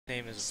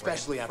Name is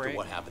especially after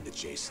what happened to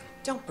Jason.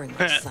 Don't bring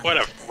my son. What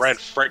a into this. red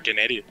freaking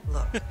idiot.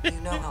 Look, you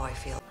know how I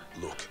feel.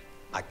 Look,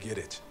 I get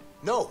it.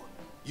 No,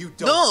 you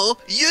don't. No,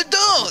 you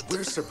don't.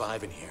 We're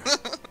surviving here.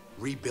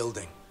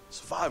 Rebuilding.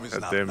 Surviving's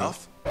not damn it.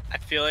 enough. I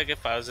feel like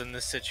if I was in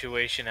this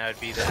situation, I would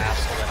be the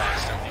asshole that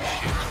accidentally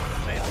shoots one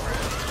of my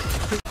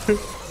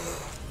friends.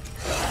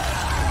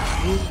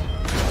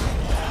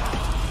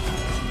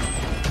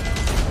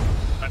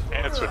 My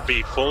pants would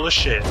be full of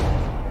shit. I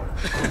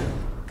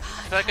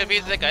feel like I'd be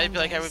the guy. I'd be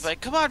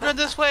like, come on, run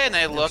this way, and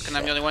I look, and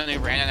I'm the only one who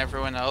ran, and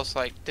everyone else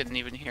like didn't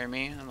even hear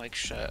me. I'm like,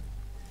 shit.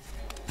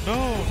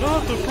 No,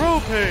 not the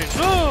propane.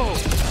 No.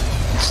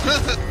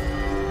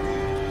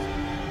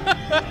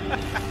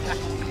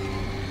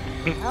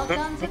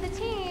 Welcome to the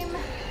team.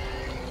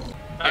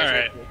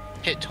 Alright.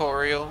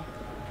 Tutorial.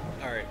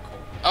 Alright, cool.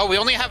 Oh, we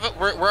only have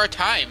we're our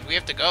time. We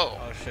have to go.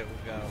 Oh shit, we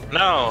got.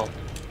 No.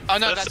 Oh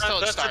no, that's still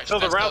that's starts. until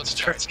the That's round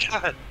still starts.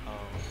 God. Oh.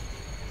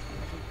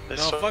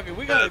 It's No, so fuck it,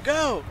 we gotta bad.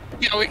 go.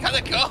 Yeah, we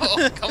gotta go.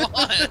 Come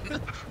on.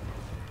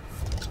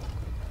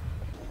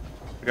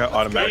 I got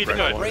automatic What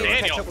are you rifle. doing,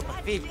 Daniel?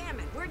 Damn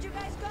it, where'd you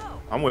guys go?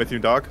 I'm with you,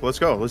 Doc. Let's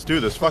go. Let's do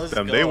this. Fuck Let's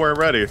them. go. They weren't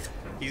ready.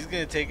 He's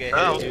gonna take a hit.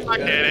 Oh, dude. fuck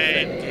We it, gotta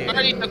eh? defend I Gabe.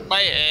 already took my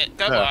hit.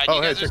 Come Yeah. on, Oh,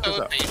 you hey, guys are check this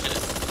so out. patient.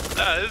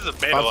 This is a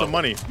beta Found level. some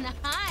money.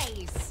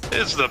 Nice.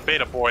 This is the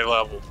beta boy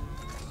level.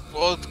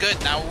 Well, it's good.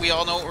 Now we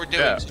all know what we're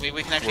doing, Yeah. so maybe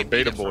we can actually We're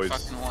beat beta it for boys.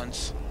 fucking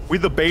once. We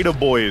the beta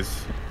boys.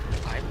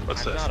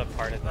 What's I'm this? not a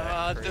part of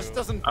that. This crew.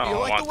 doesn't I feel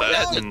don't like want the way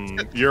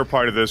that. out. You're a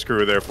part of this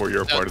crew, therefore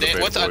you're a part of the beta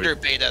What's boy. under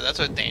beta? That's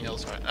what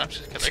Daniel's for. I'm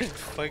just kidding.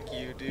 Fuck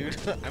you, dude.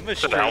 I'm a an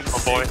straight alpha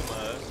boy.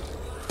 Sigma.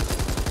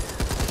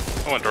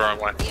 I went the wrong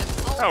way.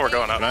 Oh, we're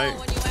going up. Can I?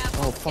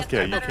 Oh fuck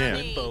yeah, you I'm a can.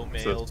 Limbo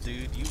male,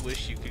 dude. You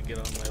wish you could get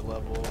on my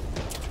level.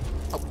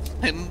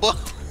 Plimbo?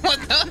 What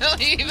the hell are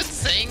you even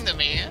saying to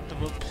me?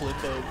 I'm a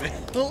Plimbo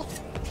male.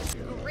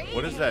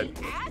 What is that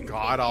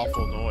god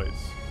awful noise?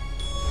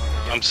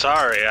 I'm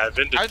sorry, I've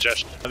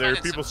indigestion. There are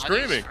people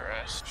screaming.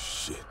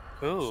 Shit.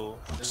 Ooh,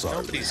 there's sorry,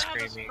 nobody man.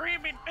 screaming.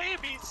 Screaming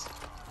babies.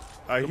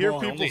 I hear on,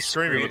 people only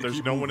screaming, but scream.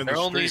 there's no one in They're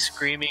the only streets.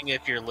 screaming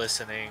if you're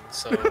listening,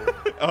 so...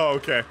 Oh,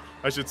 okay.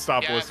 I should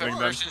stop Yeah, if a listening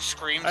then. person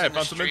screams Hey, I in the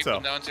found some street, intel.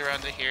 but no one's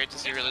around to hear it,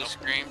 does he really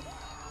scream?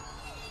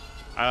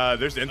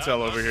 There's intel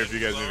over here if you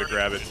guys need to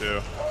grab it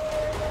too.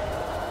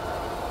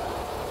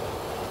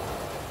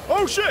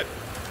 Oh shit!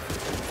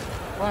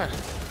 What?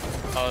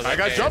 Oh, I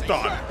got okay. jumped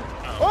on.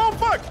 Oh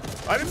fuck!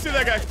 I didn't see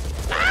that guy.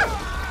 Ah!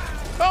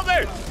 Help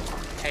me!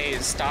 Hey,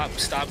 stop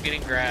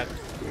getting grabbed.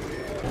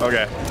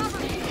 Okay.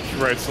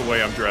 Right, it's the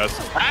way I'm dressed.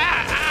 Get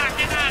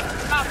out!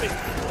 Stop it!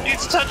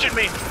 He's touching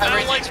me! I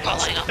don't like Everything's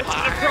falling It's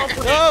apart.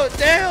 inappropriate. No,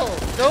 Dale!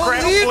 Don't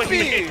leave Grappling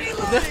me!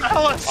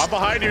 I'm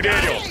behind you,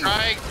 Daniel. I'm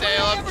trying,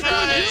 Dale, I'm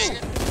trying.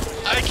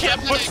 I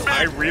can't push back.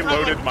 I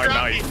reloaded my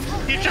knife.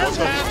 He What just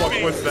the had fuck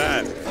me. was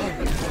that?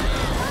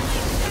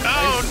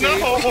 Oh no!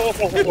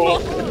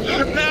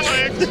 Now I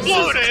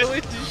exploded!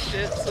 Going to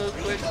shit so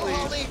quickly.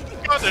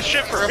 Oh, the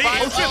shit for me!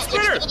 Oh shit,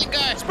 Spinner! Exploding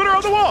guy. Spinner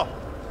on the wall!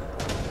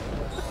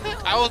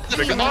 I will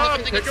Pick him up!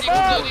 Pick him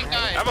up!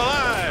 I'm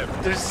alive!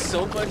 There's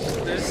so much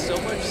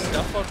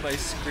stuff on my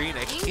screen.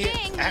 I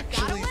can't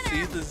actually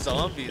see the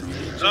zombies.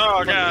 There's just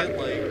Oh, God.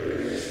 fucking, like,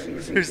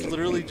 there's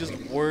literally just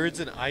words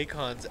and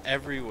icons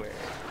everywhere.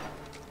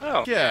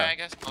 Oh. Yeah, I Yeah.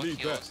 guess I'll Need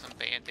heal that. some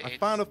band-aids. I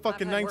found a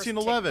fucking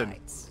 1911.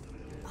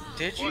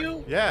 Did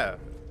you? Yeah.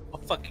 I'll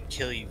fucking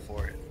kill you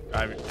for it.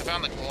 I mean, I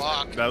found the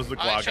Glock. That was the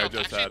Glock I just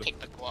actually had. take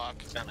the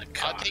Glock. Found a I'll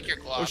cock. take your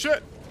Glock. oh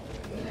shit!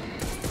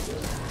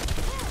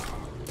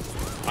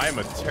 I am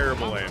a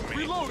terrible aim. There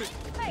we go.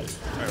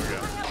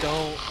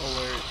 Don't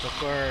alert the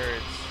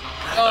birds.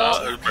 Oh,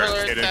 there's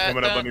alert Kadin that.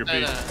 coming up on your no,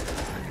 no.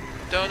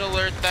 feet. Don't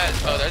alert that.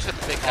 Oh, there's a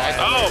big guy.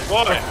 Oh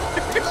boy! There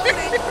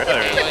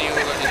Daniel, it is. you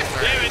alerted the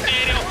bird. Damn it,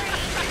 Daniel!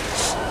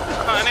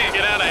 I need to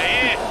get out of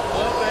here!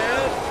 Oh man!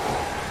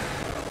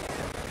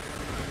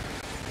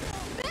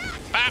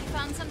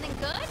 Found something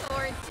good,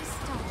 or just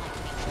don't like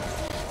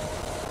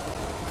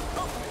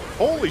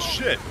Holy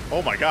shit!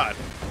 Oh my god.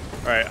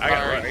 Alright, I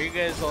got Why run. are you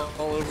guys all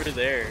over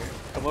there?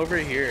 Come over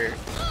here.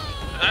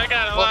 I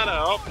got a lot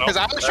of. Oh, Because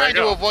I was there trying we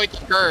to go. avoid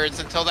the birds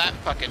until that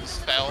fucking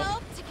spell.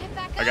 help to get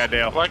back I got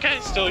Dale. Why can't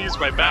I still use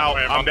my bow?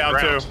 I'm down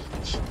too.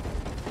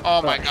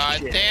 Oh my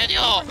god,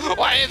 Daniel!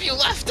 Why have you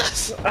left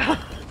us?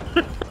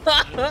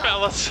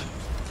 Fellas,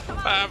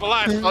 I'm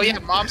alive. Oh yeah,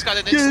 Mom's got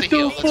an insta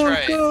heal. That's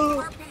right.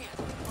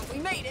 We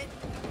made it.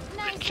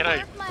 Nice Can I?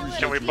 work, my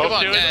Can we little both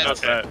Come do on,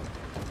 it? Dad. Okay.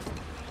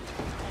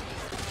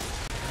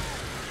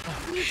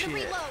 We need to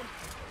reload.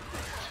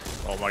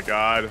 Oh my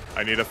god.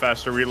 I need a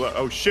faster reload.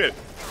 Oh shit.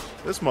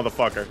 This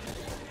motherfucker.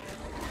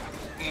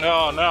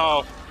 No,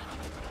 no.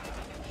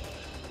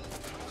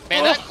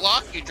 Man, that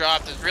Glock you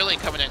dropped is really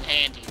coming in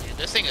handy, dude.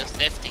 This thing is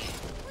nifty.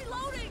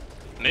 Reloading.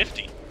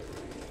 Nifty.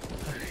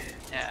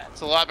 Yeah,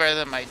 it's a lot better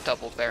than my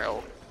double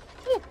barrel.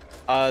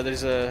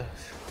 There's a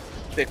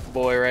thick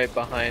boy right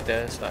behind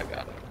us. I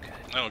got him. Okay.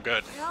 Oh,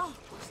 good. No,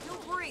 still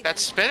breathing. That I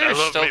spinner's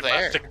love still me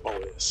there. plastic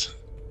boys.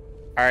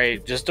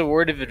 Alright, just a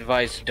word of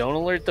advice. Don't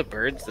alert the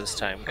birds this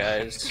time,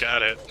 guys.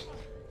 Got it.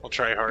 We'll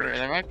try harder.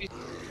 There might be.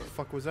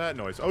 fuck was that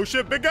noise? Oh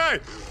shit, big guy!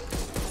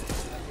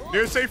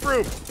 Near a safe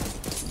room.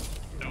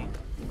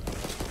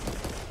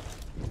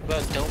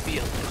 But don't be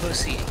a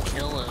pussy and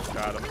kill him.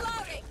 Got him.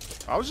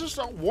 I was just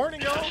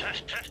warning y'all.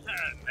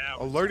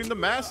 Alerting the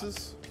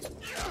masses.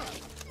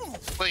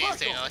 Please,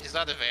 Daniel, he's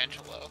not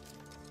Evangelo.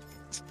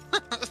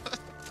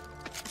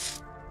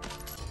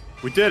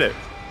 We did it.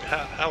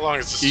 How long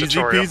is this Easy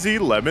tutorial? peasy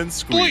lemon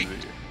squeezy.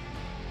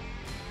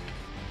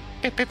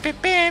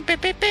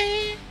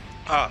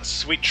 Ah,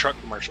 sweet truck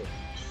commercial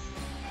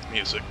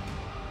music.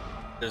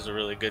 There's a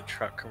really good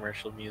truck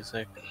commercial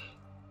music.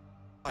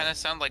 Kind of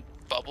sound like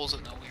Bubbles in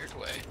a weird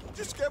way.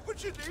 Just get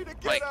what you need to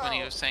get Like out. when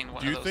he was saying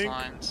one Do of you those think-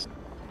 lines.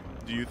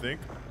 Do you think?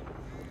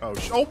 Oh,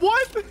 oh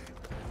what? Did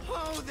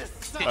All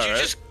you right.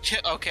 just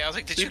okay, I was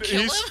like, did you kill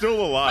him? He's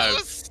still alive.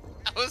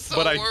 I was so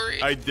But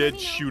worried. I did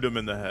shoot him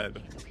in the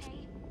head.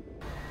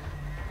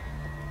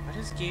 Why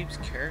does Gabe's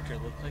character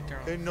look like they're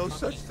on Ain't no fucking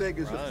such thing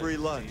as a drugs, free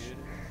lunch.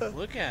 dude?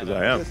 Look at 'Cause him.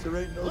 I am. Guess there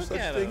ain't no Look such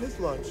at thing him. as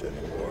lunch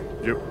anymore.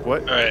 You,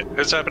 what? Alright,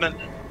 what's happening?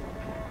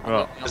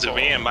 Oh, Is it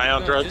me? Am I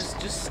on No, drugs?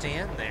 just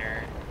stand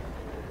there.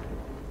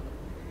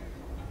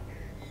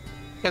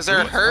 Because they're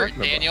What are you hurt, talking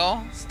about?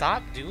 Daniel.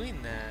 Stop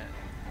doing that.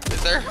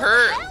 Because they're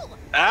hurt.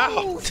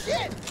 Ow!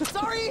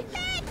 Sorry.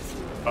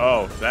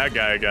 oh, that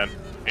guy again.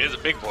 He's a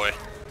big boy.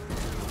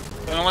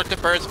 Don't let the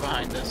birds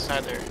behind us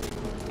either.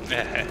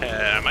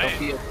 Am I? Don't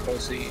be a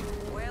pussy.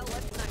 Well,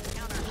 let's not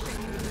count our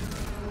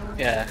chickens.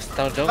 Yeah,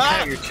 don't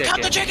count your chicken.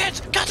 Count the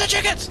chickens! Count the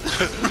chickens!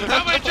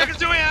 How many chickens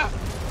do we have?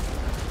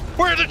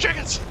 Where are the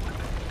chickens?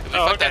 We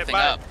fucked that thing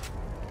up.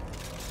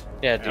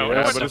 Yeah, dude, Yeah, that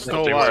but was it's so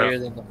still much alive. easier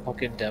than the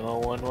fucking demo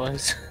one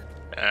was.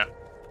 Yeah.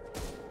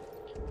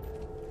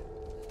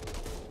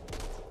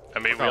 I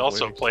mean, we Probably.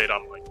 also played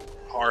on like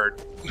hard.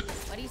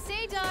 What do you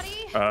say,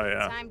 Dottie? Oh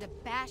yeah. Time to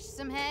bash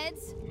some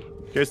heads?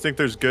 You guys think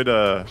there's good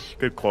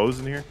good clothes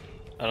in here?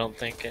 I don't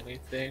think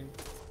anything.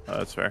 Oh,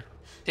 that's fair.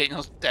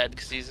 Daniel's dead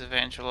because he's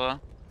Evangelo.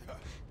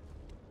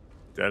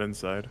 Dead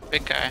inside.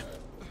 Big guy.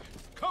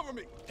 Cover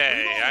me.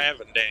 Hey, I have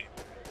a name.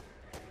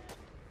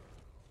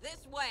 This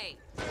way.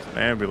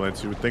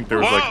 Ambulance. You would think there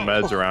was like Whoa.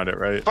 meds around it,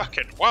 right?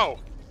 Fucking whoa!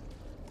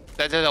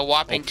 That did a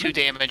whopping 2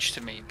 damage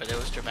to me, but it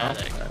was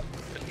dramatic.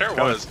 There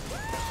was.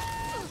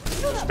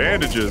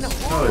 Bandages.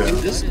 Oh Dude,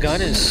 yeah. this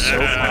gun is so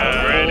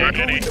powerful.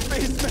 Ready.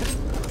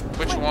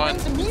 Which one?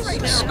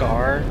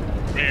 Scar.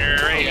 Here,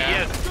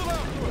 Yeah.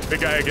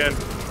 Big guy again.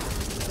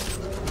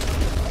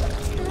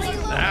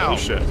 Ow. Oh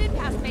shit.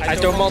 I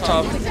throw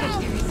Molotov.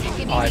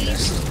 Oh, I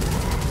missed.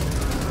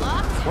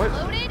 Locked, What?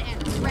 loaded,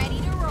 and ready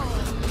to roll.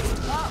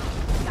 Oh,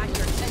 got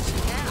your attention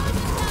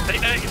now.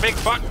 Take that, you big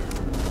fuck.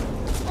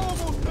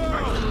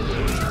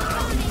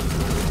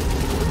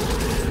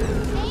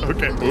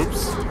 Okay.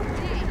 Oops.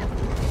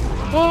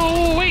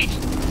 Oh wait.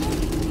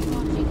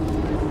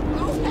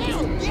 Oh,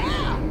 hell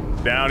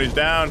yeah! Down. He's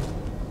down.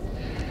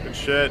 Good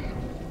shit.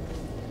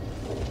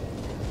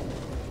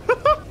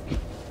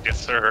 Yes,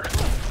 sir.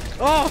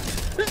 Oh,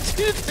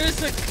 dude,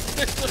 there's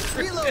a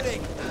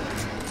Reloading.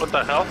 What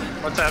the hell?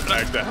 What's happening?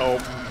 Back to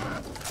help.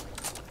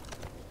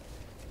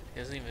 He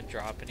doesn't even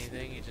drop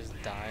anything. He just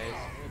dies.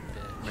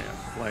 What a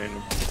bitch.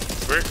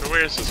 Playing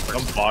Where is this some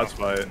person? boss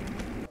fight.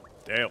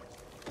 Damn.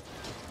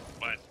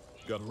 What?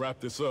 Gotta wrap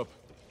this up.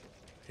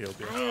 Healed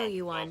you. I owe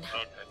you one.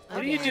 Okay. What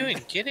are you doing?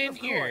 Get in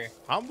here.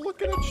 I'm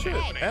looking at shit,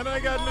 and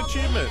I got an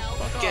achievement.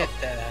 Get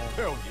that.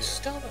 Hell yeah.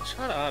 Stop.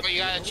 Shut up. But you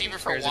got an Nobody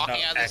achievement for cares walking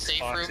about out of the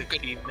safe Xbox room? Good-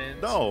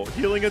 achievements. No,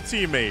 healing a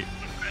teammate.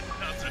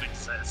 That doesn't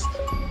exist.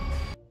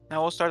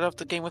 Now we'll start off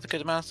the game with a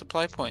good amount of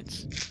supply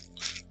points.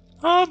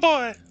 Oh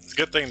boy. It's a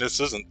good thing this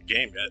isn't the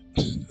game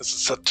yet. This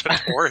is a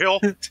tutorial.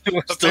 We're still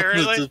in the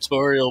Apparently.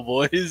 tutorial,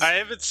 boys. I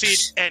haven't seen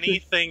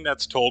anything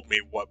that's told me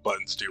what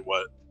buttons do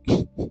what.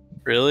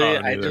 Really? Oh,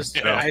 I neither. just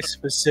Yeah. I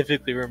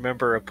specifically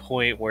remember a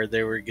point where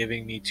they were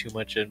giving me too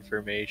much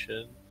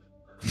information.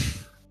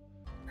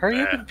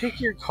 Hurry up and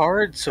pick your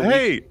card so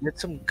Hey, we can get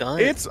some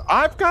guns.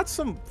 I've got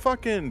some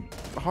fucking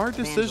hard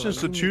decisions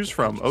to choose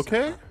from,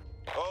 okay?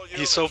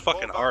 He's so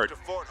fucking hard. To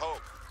Fort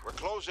Hope. We're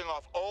closing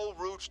off all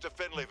routes to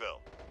Finleyville.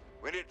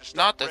 We need to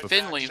Not stop to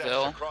bridge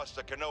Finleyville. access across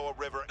the Canoa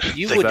River.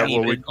 You Is would that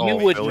what we even call you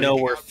would Philly? know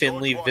where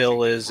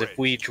Finleyville is if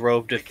we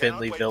drove to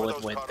Finleyville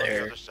and went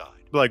there.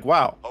 Be like,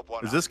 wow,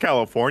 is this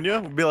California?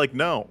 We'd be like,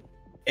 no.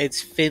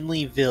 It's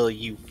Finleyville,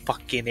 you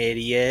fucking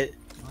idiot.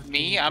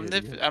 Me? I'm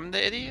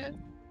the idiot?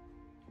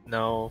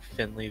 No,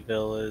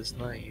 Finleyville is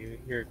not you.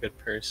 You're a good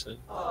person.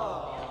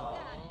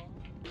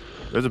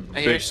 There's a I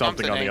hear big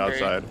something on the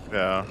something outside.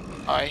 Yeah.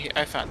 Oh,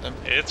 I found them.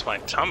 It's my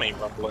tummy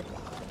rumbling.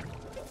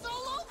 It's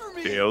all over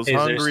me. Dale's Is there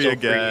hungry still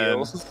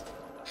again. free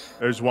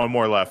There's one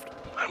more left.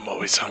 I'm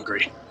always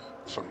hungry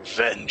for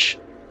revenge.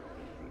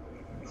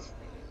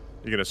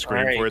 You gonna scream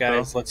Alright, for it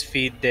guys, let's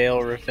feed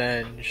Dale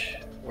revenge.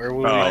 Where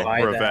will though? we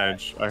buy Oh,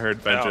 revenge. I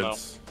heard I don't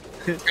vengeance.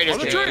 Trader On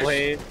the Joe's. tree.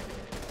 Wait,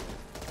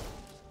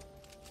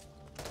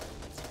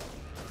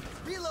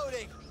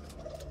 Reloading.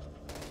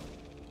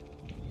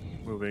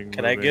 Moving.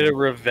 can I get a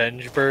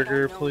revenge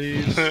burger,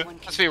 please?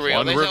 Let's be real.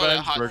 One They know that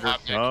revenge hot burger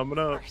topic. coming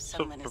up. Our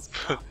settlement is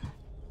gone.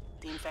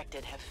 The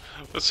infected have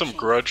With some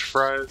grudge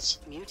fries.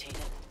 mutated.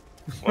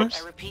 Whoops.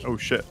 I repeat. Oh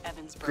shit.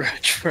 Evan's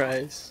Grudge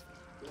fries.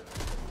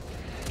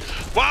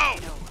 Wow!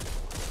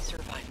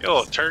 survived. You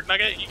little turd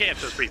nugget. You can't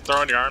just be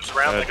throwing your arms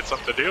around like it's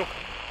something to do.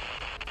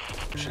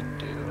 Should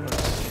do.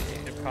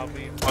 It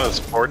probably. What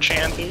does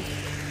 4chan do?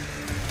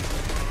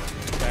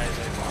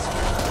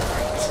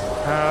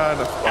 Guys,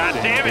 God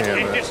damn it!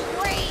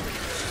 Break!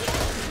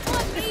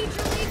 One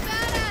majorly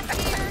badass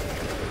here!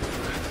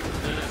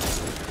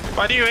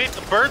 Why do you hate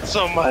the bird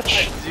so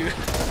much? Dude, you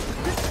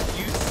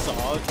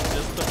saw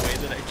just the way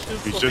that I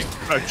just. He's like, just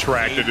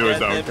attracted to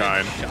his aimed at own him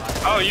kind. and shot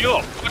him. Oh, you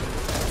little.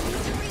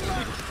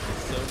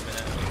 So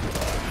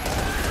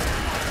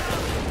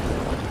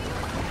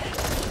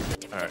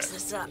mad. Alright.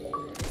 This up.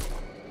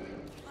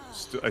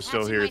 I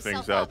still hear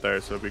things out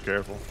there, so be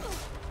careful.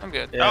 I'm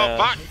good. Oh,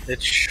 fuck.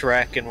 It's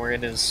Shrek and we're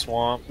in his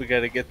swamp. We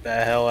gotta get the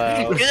hell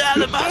out. Get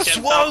out of my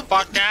swamp!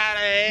 Fuck out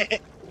of here!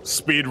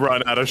 Speed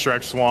run out of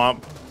Shrek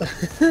Swamp.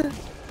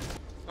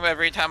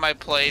 Every time I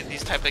play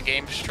these type of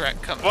games,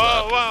 Shrek comes Whoa,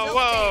 up. whoa,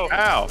 whoa!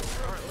 Ow!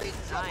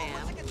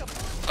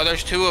 Oh,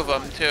 there's two of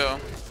them too.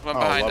 One Oh,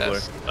 behind lovely.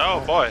 us.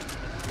 Oh boy.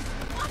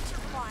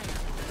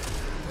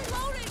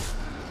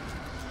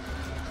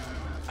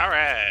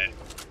 Alright.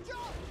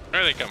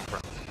 Where are they coming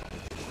from?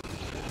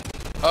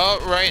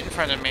 Oh, right in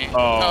front of me. Oh, my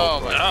oh.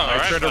 God. I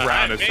right turned around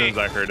behind as me. soon as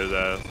I heard his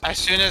ass. As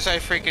soon as I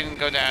freaking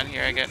go down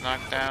here, I get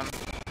knocked down.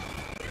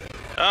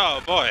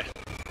 Oh boy.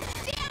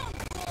 Down,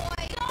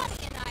 boy!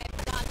 Dottie and I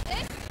have got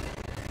this!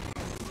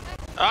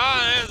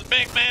 Oh, there's a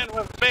big man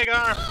with a big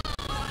arm.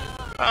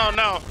 Oh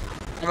no.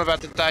 I'm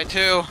about to die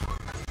too.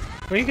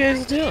 What are you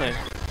guys doing?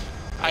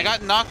 I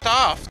got knocked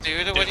off,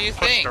 dude. What do you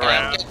pushed think?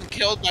 around. I'm getting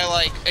killed by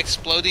like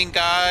exploding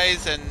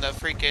guys and the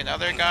freaking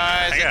other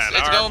guys. I got It's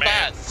an going arm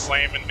bad. man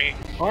slamming me.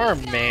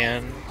 Arm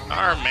man.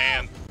 Arm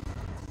man.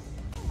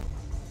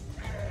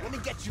 Let me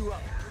get you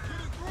up.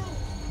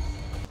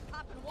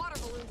 Popping water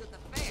balloons at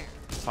the fair.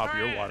 Pop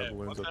your water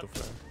balloons at the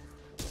fair.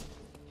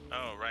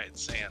 Oh right,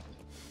 sand.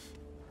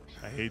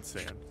 I hate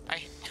sand. I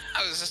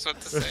was just about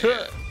to say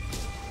it.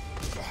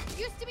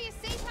 Used to be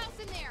a safe house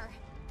in there.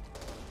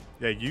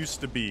 Yeah,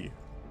 used to be.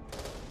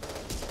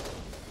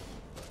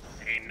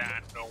 Ain't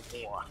not no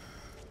more.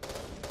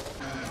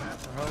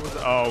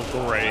 Oh,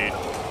 great.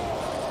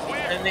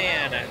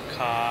 Banana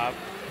cop.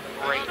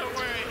 I don't know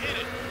where I hit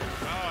it.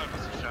 Oh, I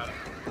must have shot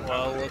it.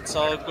 Well, let's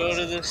all go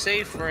to the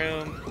safe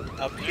room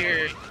up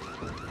here.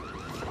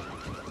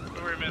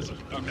 Who are we missing?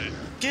 Okay.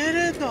 Get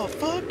in the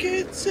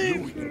fucking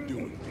safe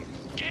room.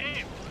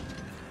 Game.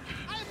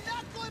 I'm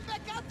not going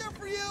back out there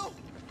for you.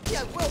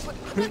 Yeah, well, but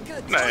I'm not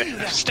gonna tell you Nah,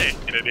 that. stay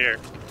in here.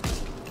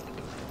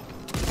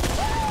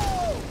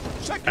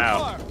 Check your Ow.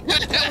 car.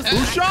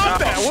 Who shot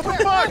that? What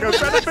the fuck? I was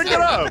trying to pick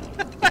it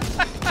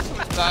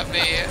up. Not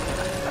me.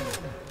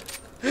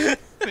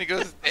 He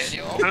goes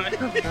Daniel.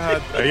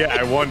 God, yeah,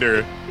 I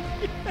wonder.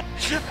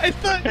 I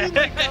thought you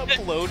like got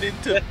blown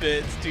into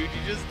bits, dude.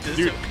 You just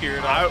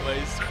disappeared off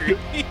my screen.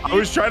 I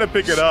was trying to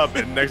pick it up,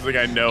 and next thing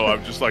I know,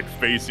 I'm just like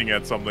facing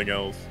at something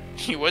else.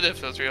 He would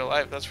if it was real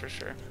life, that's for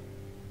sure.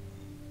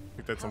 I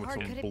think that someone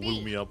hard could it blew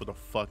be? me up with a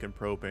fucking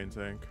propane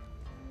tank.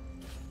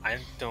 I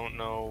don't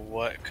know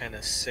what kind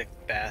of sick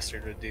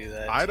bastard would do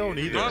that. I to don't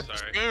you. either. Oh,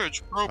 sorry.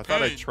 I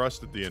thought I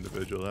trusted the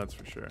individual, that's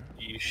for sure.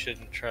 You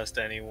shouldn't trust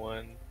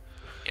anyone.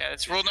 Yeah,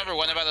 it's rule number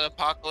 1 about an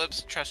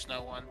apocalypse: trust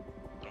no one.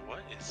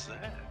 What is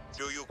that?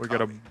 Do you We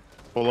gotta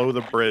blow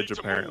the bridge,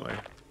 apparently.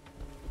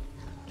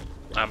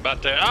 I'm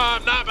about to. Oh,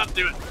 I'm not about to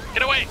do it.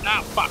 Get away!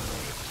 Oh,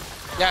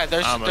 fuck. Yeah,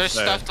 there's I'ma there's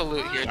say. stuff to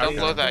loot here. Don't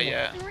blow that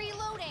yet.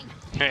 Reloading.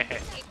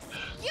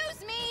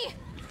 Excuse me.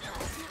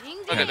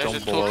 Okay, there's a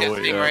Don't blow toolkit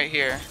it thing yet. right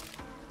here.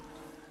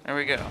 There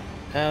we go.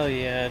 Hell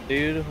yeah,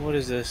 dude. What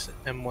is this?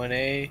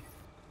 M1A?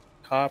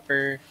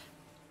 Copper?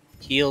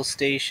 Heal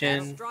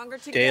station?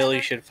 Dale,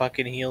 you should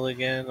fucking heal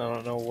again. I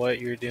don't know what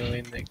you're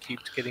doing that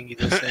keeps getting you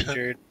this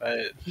injured,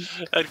 but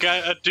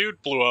a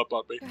dude blew up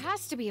on me. There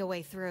has to be a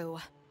way through.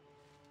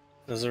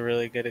 this is a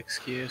really good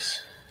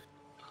excuse.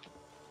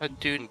 A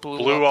dude blew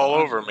Blew up all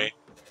on over me.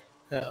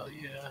 Hell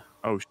yeah.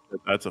 Oh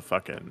shit, that's a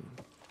fucking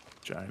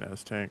giant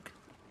ass tank.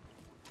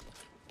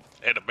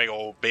 And a big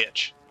old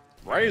bitch.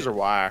 Razor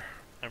wire.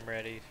 I'm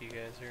ready if you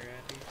guys are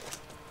ready.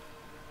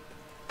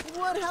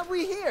 What have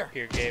we here?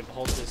 Here, Gabe,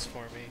 hold this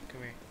for me.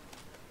 Come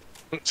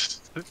here.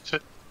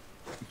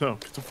 No,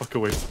 get the fuck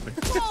away from me.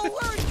 Oh,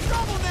 we're in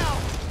trouble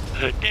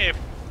now. Gabe,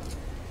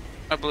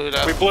 I blew it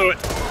up. we blew it.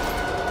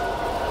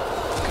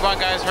 Come on,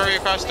 guys, hurry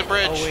across the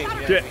bridge. Oh, wait,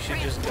 yeah, Get- we should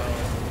just go.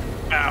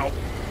 Ow.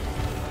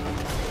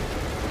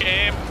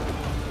 Gabe.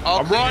 All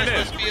I'm cleaners running.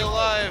 must be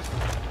alive.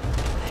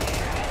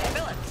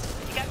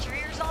 Phillips, you got your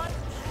ears on?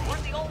 We're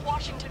at the old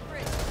Washington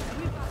Bridge.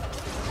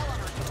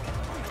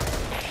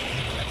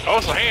 Oh,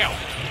 it's hell.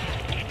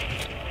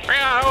 We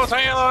got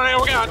hell on there.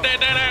 We got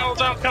dead animals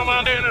coming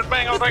on down this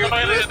bang on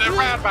the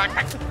ride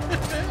back.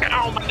 Get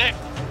on my neck.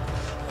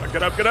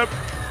 Get up, get up.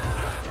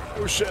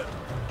 Oh shit.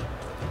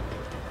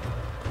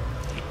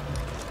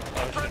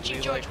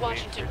 Approaching George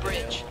Washington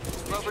Bridge.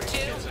 Rover 2,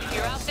 if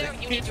you're out there,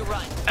 you need to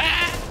run.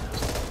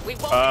 We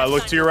won't have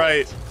Look time to your to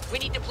right. wait. We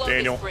need to blow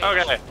Daniel. this bridge.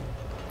 Okay.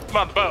 I'm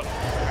on the boat.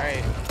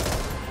 Alright.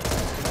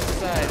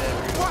 Inside,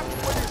 everyone.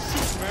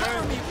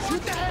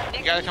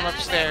 You gotta come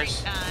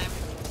upstairs.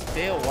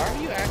 Dale, why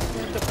are you acting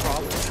like the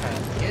problem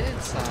child? Get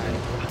inside.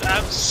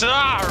 I'm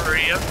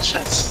sorry. I'm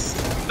just...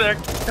 They're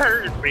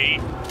hurting me.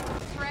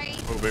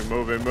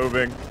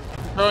 Moving.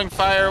 Throwing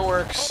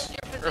fireworks.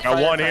 Or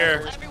Got one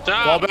here.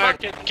 firecrackers. Fall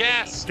back. Fucking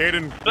gas.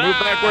 Kadin, move I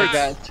backwards.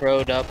 got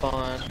throwed up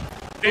on.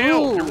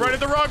 Dale, you're running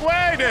the wrong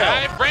way, Dale.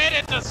 I ran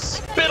into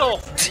spittle.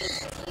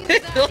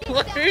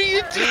 What are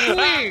you I'm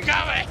doing?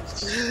 coming.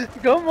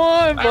 Come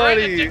on, I ran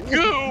buddy. into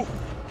goo.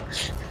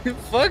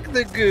 Fuck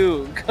the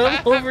goo. Come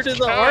over to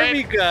the trying.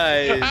 army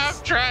guys.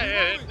 I'm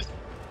trying.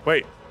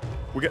 Wait,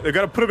 they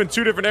gotta put him in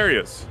 2 different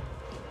areas.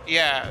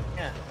 Yeah.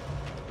 Yeah.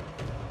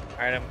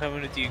 Alright, I'm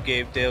coming with you,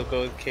 Gabe. Dale,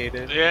 go with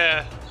Kadin.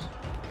 Yeah.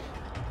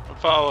 I'm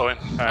following.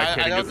 I Kadin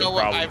don't gets the know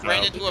what. I problems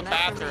ran now. into a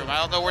bathroom. I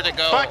don't know where to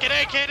go. Fucking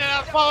A, Kadin,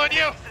 I'm following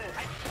you.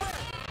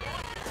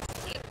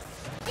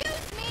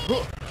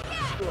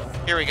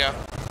 Here we go.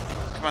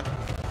 Come on.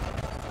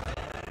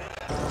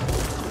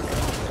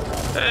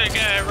 Hey,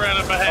 guy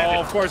running behind Oh, me.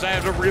 of course I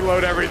have to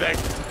reload everything.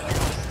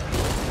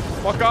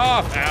 Fuck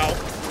off. Ow.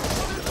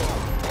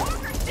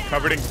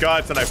 Covered in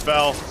guts and I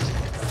fell.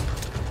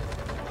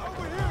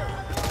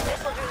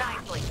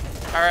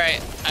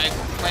 Alright, I'm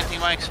planting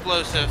my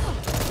explosive.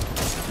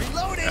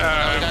 Reloading. We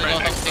gotta go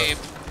Right. help Gabe.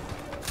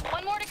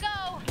 One more to go.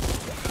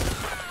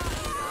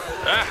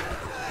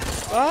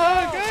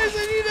 Ah, Guys,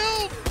 I need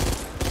help.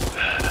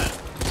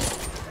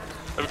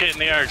 I'm getting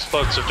the air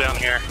explosive down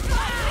here.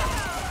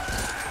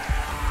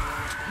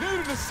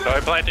 How do I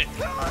plant it?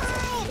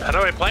 How do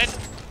I plant it?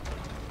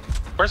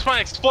 Where's my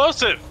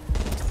explosive?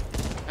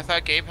 I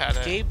thought Gabe had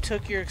it. Gabe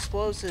took your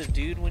explosive,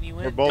 dude, when you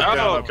went. We're both down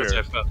Oh, up because I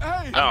here. fell.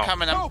 I'm Oh.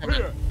 coming.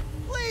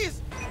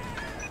 Please.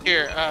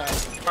 Here,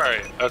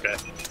 Alright, okay.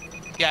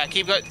 yeah,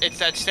 keep going. It's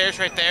that stairs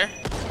right there.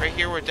 Right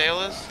here where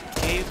Dale is.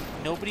 Gabe,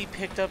 nobody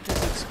picked up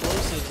his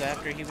explosives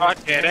after he Fuck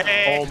went it, down.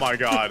 eh? Oh my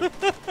god.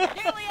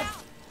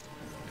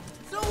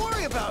 Don't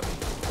worry about me.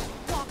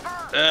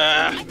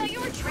 I thought you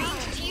were trained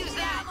to use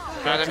that.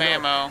 Got an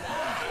ammo.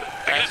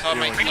 I saw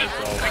my Healing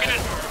myself.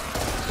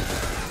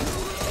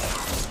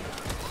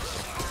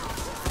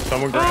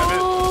 Someone grab it.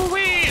 Oh,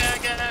 wee, I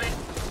got it.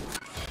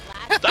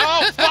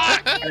 Oh,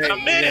 fuck! A Yeah,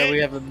 minute! we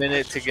have a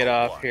minute to get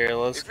off here.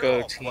 Let's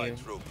go, team.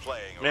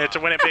 Minute to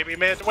win it, baby.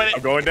 Minute to win I'm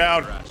it. going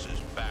down.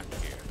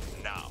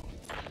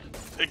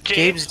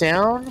 Gabe's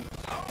down?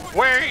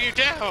 Where are you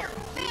down?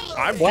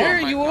 I'm Why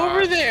are my you God.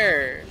 over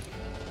there?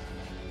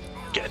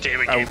 God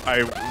damn it, Gabe.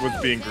 I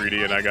was being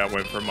greedy and I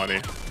went for money.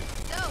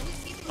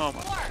 Oh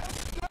my.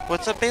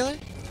 What's up, Bailey?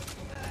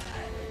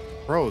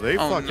 Bro, they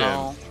Oh fucking.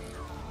 no.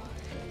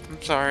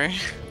 I'm sorry.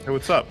 Hey,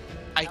 what's up?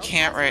 I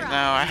can't right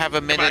now. I have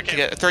a minute to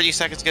get 30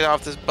 seconds to get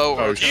off this boat.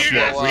 or Oh it's gonna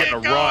shit, blow we up.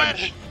 gotta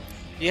run.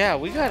 Yeah,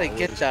 we gotta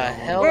get the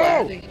hell Whoa.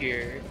 out of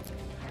here.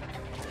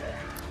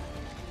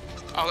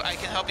 Oh, I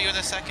can help you in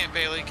a second,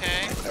 Bailey.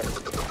 Okay.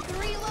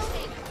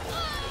 Reloading.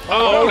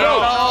 Oh, no. no.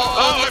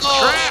 Oh, I'm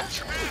no.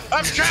 trapped.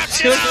 I'm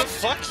trapped. Get out.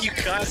 Fuck you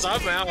guys,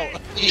 I'm out.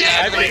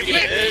 Yeah, I made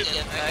it.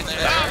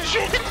 Oh,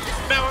 shit.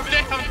 Now I'm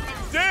down.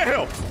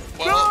 Damn!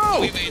 Well,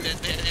 No! we made it,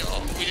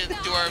 Daniel. We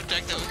didn't do our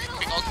objective of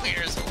keeping all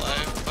cleaners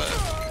alive,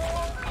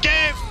 but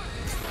Gabe.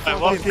 I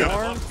love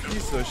you.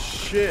 Piece of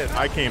shit.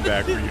 I came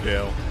back for you,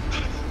 Dale.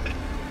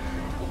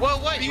 well,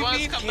 what? You You want us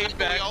mean to come came back,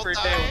 back when we all for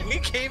die? Dale? We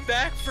came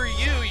back for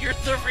you. You're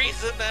the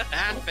reason that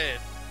happened.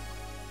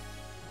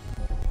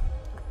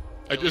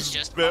 I It was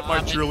just spit my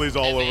Bob and Trulies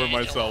all over Daniel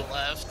myself.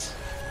 Left.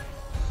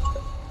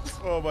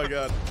 Oh my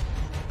god.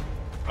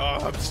 Oh,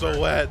 I'm so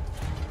wet.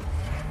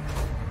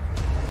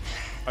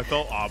 I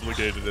felt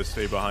obligated to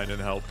stay behind and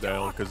help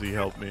Dale because he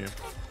helped me.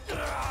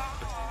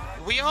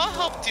 We all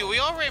helped you. We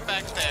all ran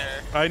back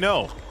there. I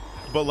know,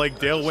 but like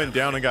Dale went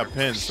down and got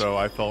pinned, so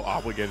I felt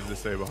obligated to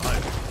stay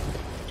behind.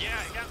 Yeah,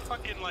 I got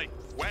fucking like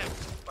wet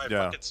by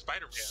Yeah. fucking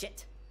Spider-Man.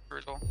 Shit.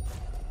 Brutal.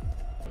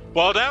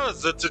 Well, that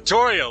was the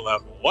tutorial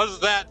level.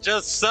 Wasn't that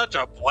just such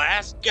a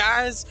blast,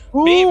 guys?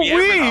 Maybe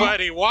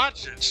everybody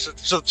watching should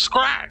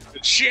subscribe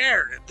and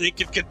share, and they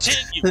can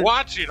continue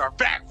watching our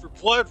Back for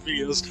Blood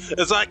videos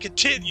as I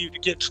continue to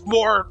get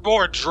more and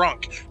more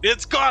drunk.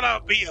 It's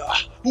gonna be a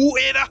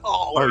win a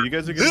holler. Oh, you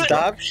guys are gonna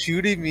Stop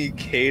shooting me,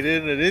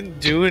 Kadin. I didn't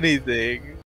do anything.